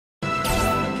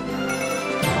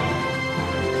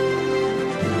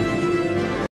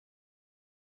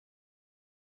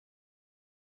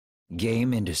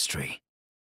game industry.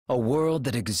 A world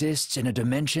that exists in a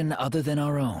dimension other than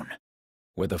our own,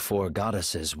 where the four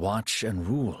goddesses watch and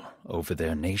rule over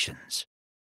their nations.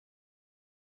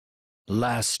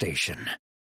 Last station.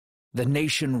 The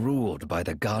nation ruled by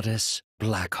the goddess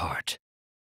Blackheart.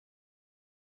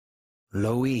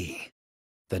 Loe.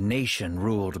 The nation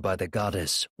ruled by the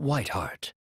goddess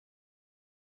Whiteheart.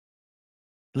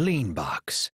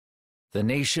 Leanbox. The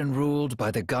nation ruled by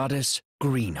the goddess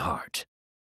Greenheart.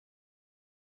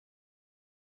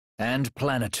 And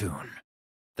Planetoon.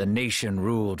 The nation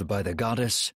ruled by the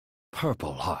goddess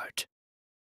Purpleheart.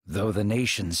 Though the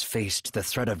nations faced the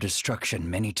threat of destruction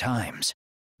many times,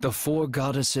 the four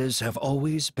goddesses have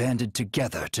always banded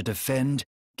together to defend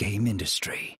game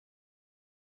industry.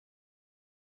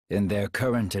 In their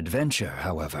current adventure,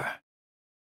 however,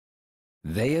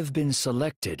 they have been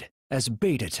selected as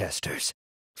beta testers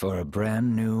for a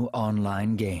brand new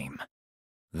online game.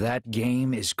 That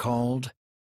game is called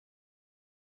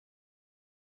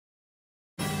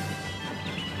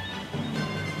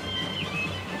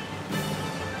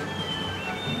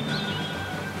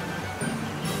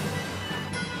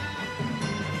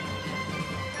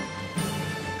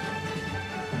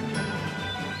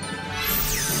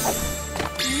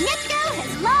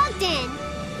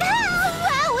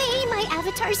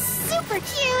Avatar's super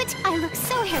cute! I look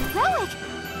so heroic!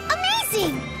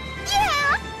 Amazing!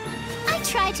 Yeah! I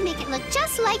tried to make it look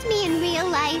just like me in real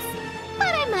life,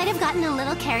 but I might have gotten a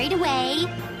little carried away.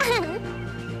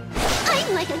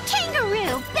 I'm like a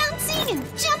kangaroo, bouncing and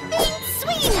jumping,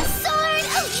 swinging a sword!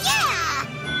 Oh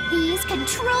yeah! These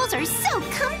controls are so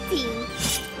comfy!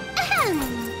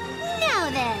 Now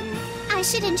then, I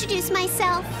should introduce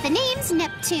myself. The name's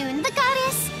Neptune, the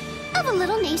goddess of a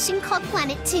little nation called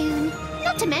Planetoon.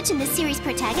 Not to mention the series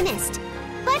protagonist.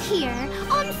 But here,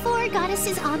 on Four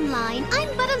Goddesses Online,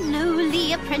 I'm but a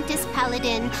lowly apprentice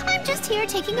paladin. I'm just here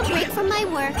taking a break from my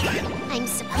work. I'm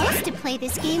supposed to play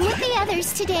this game with the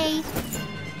others today.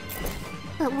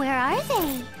 But where are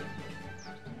they?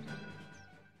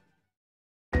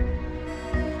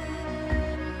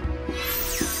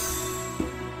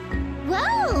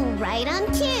 Whoa, right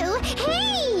on cue.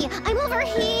 Hey, I'm over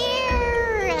here.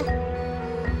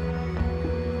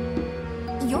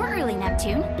 You're early,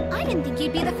 Neptune. I didn't think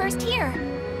you'd be the first here.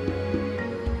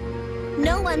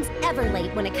 No one's ever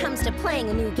late when it comes to playing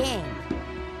a new game.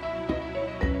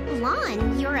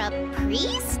 Lon, you're a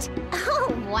priest?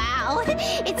 Oh, wow.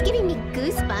 It's giving me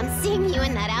goosebumps seeing you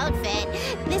in that outfit.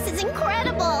 This is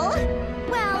incredible.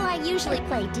 Well, I usually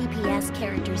play DPS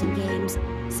characters in games,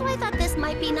 so I thought this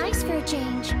might be nice for a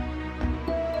change.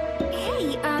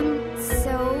 Hey,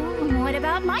 so what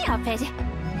about my outfit?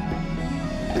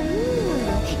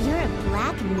 Ooh, you're a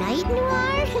Black Knight,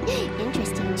 Noir?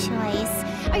 Interesting choice.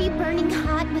 Are you burning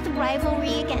hot with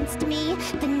rivalry against me,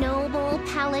 the noble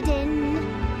paladin?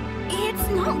 It's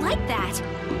not like that.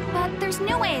 But there's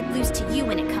no way I'd lose to you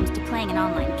when it comes to playing an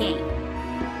online game.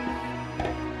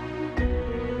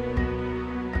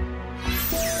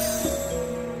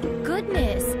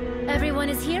 Goodness, everyone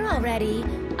is here already.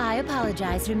 I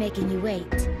apologize for making you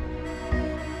wait.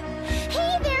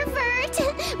 Hey there,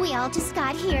 Vert! We all just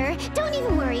got here. Don't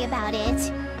even worry about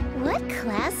it. What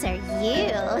class are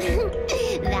you?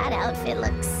 That outfit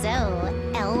looks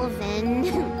so elven.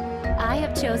 I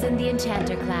have chosen the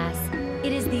Enchanter class.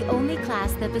 It is the only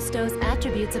class that bestows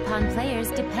attributes upon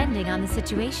players depending on the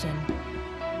situation.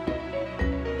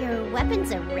 Your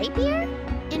weapon's a rapier?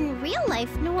 In real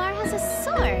life, Noir has a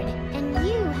sword, and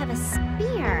you have a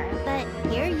spear, but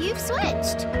here you've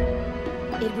switched.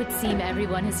 It would seem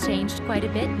everyone has changed quite a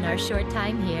bit in our short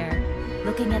time here.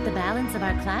 Looking at the balance of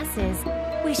our classes,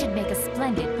 we should make a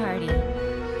splendid party.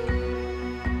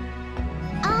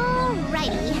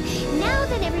 Alrighty, now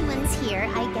that everyone's here,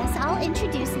 I guess I'll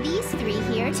introduce these three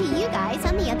here to you guys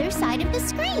on the other side of the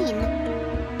screen.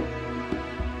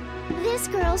 This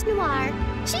girl's Noir.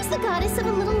 She's the goddess of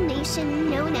a little nation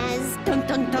known as Dun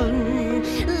Dun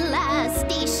Dun, Last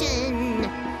Station.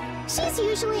 She's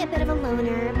usually a bit of a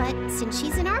loner, but since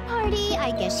she's in our party,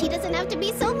 I guess she doesn't have to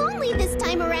be so lonely this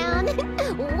time around.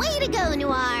 Way to go,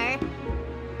 Noir!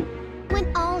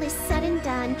 When all is said and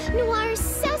done, Noir's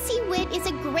sassy wit is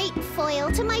a great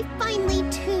foil to my finely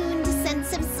tuned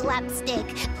sense of slapstick.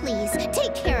 Please,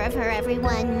 take care of her,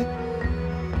 everyone.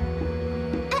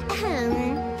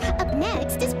 Up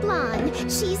next is Blonde.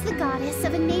 She's the goddess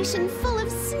of a nation full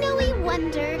of snowy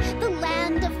wonder, the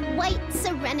land of white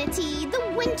serenity,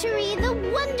 the wintry, the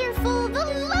wonderful, the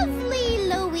lovely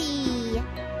Loe.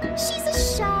 She's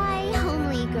a shy,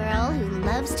 homely girl who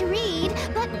loves to read,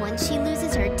 but once she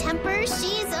loses her temper,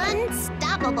 she's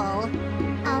unstoppable.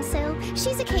 Also,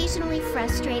 She's occasionally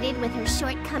frustrated with her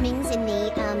shortcomings in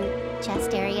the,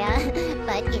 chest area,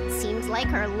 but it seems like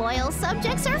her loyal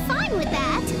subjects are fine with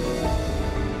that.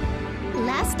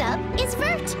 Last up is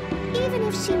Vert. Even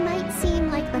if she might seem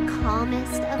like the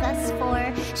calmest of us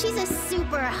four, she's a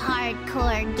super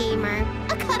hardcore gamer,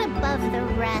 a cut above the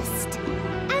rest.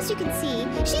 As you can see,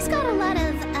 she's got a lot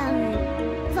of,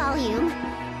 volume.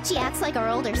 She acts like her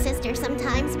older sister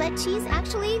sometimes, but she's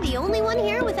actually the only one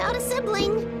here without a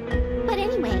sibling. But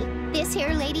anyway, this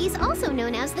here lady's also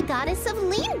known as the goddess of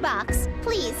Leanbox.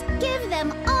 Please, give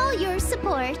them all your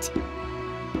support.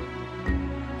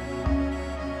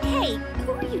 Hey,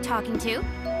 who are you talking to?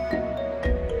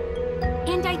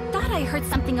 And I thought I heard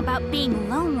something about being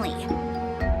lonely.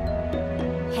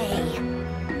 Hey,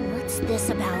 what's this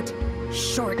about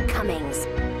shortcomings?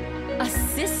 A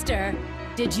sister?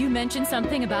 Did you mention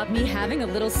something about me having a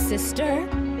little sister?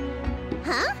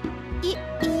 Huh?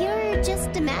 You're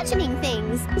just imagining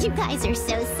things. You guys are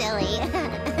so silly.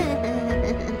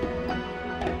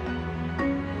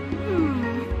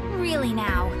 Really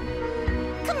now?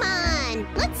 Come on,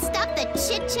 let's stop the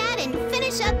chit-chat and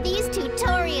finish up these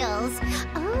tutorials.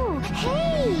 Oh,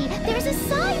 hey, there's a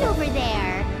sign over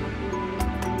there.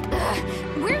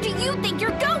 Where do you think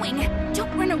you're going?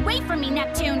 Don't run away from me,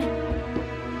 Neptune!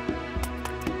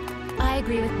 I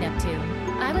agree with Neptune.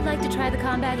 I would like to try the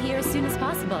combat here as soon as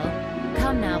possible.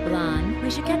 Come now, Blonde. We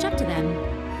should catch up to them.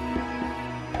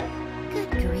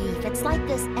 Good grief, it's like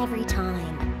this every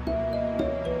time.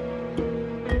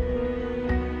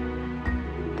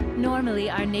 Normally,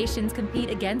 our nations compete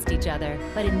against each other,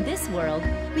 but in this world,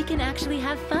 we can actually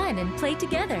have fun and play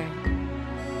together.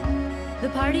 The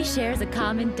party shares a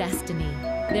common destiny.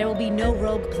 There will be no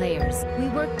rogue players. We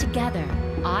work together.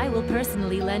 I will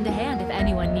personally lend a hand if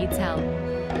anyone needs help.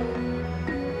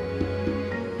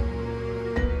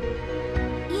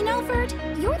 You know, Vert,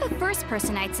 you're the first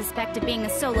person I'd suspect of being a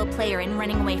solo player and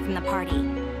running away from the party.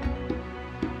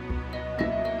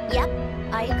 Yep,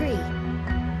 I agree.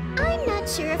 I'm not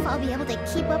sure if I'll be able to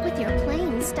keep up with your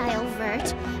playing style,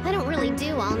 Vert. I don't really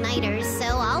do all-nighters, so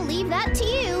I'll leave that to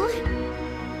you.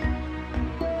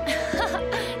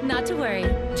 Not to worry.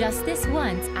 Just this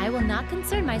once, I will not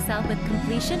concern myself with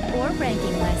completion or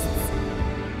ranking lists.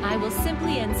 I will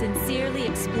simply and sincerely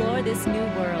explore this new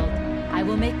world. I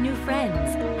will make new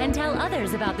friends and tell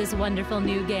others about this wonderful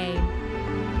new game.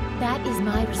 That is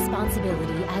my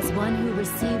responsibility as one who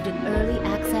received an early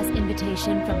access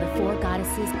invitation from the Four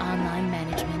Goddesses Online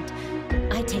Management.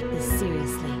 I take this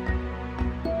seriously.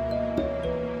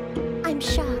 I'm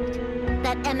shocked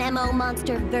that MMO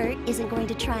monster Vert isn't going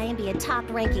to try and be a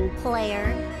top-ranking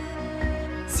player.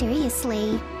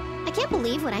 Seriously, I can't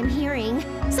believe what I'm hearing.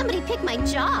 Somebody picked my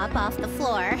jaw up off the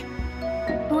floor.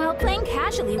 Well, playing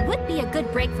casually would be a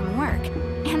good break from work.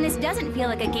 And this doesn't feel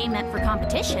like a game meant for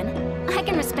competition. I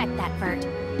can respect that, Vert.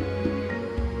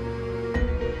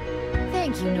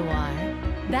 Thank you, Noir.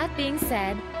 That being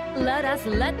said, let us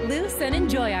let loose and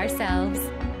enjoy ourselves.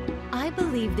 I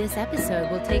believe this episode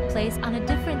will take place on a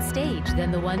different stage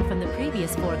than the one from the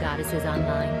previous Four Goddesses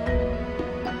Online.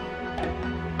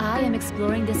 I am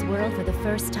exploring this world for the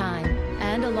first time,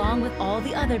 and along with all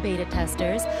the other beta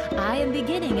testers, I am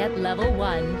beginning at level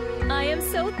 1. I am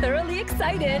so thoroughly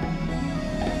excited!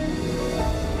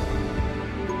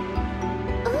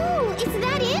 Oh, is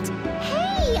that it?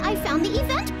 Hey, I found the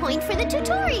event point for the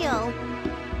tutorial.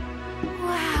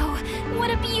 Wow, what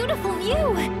a beautiful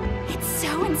view! It's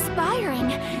so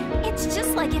inspiring. It's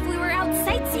just like if we were out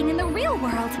sightseeing in the real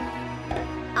world.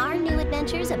 Our new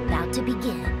adventure's about to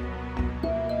begin.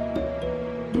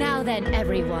 Now then,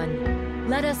 everyone,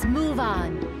 let us move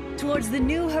on towards the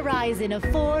new horizon of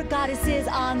Four Goddesses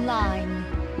Online.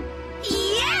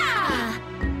 Yeah!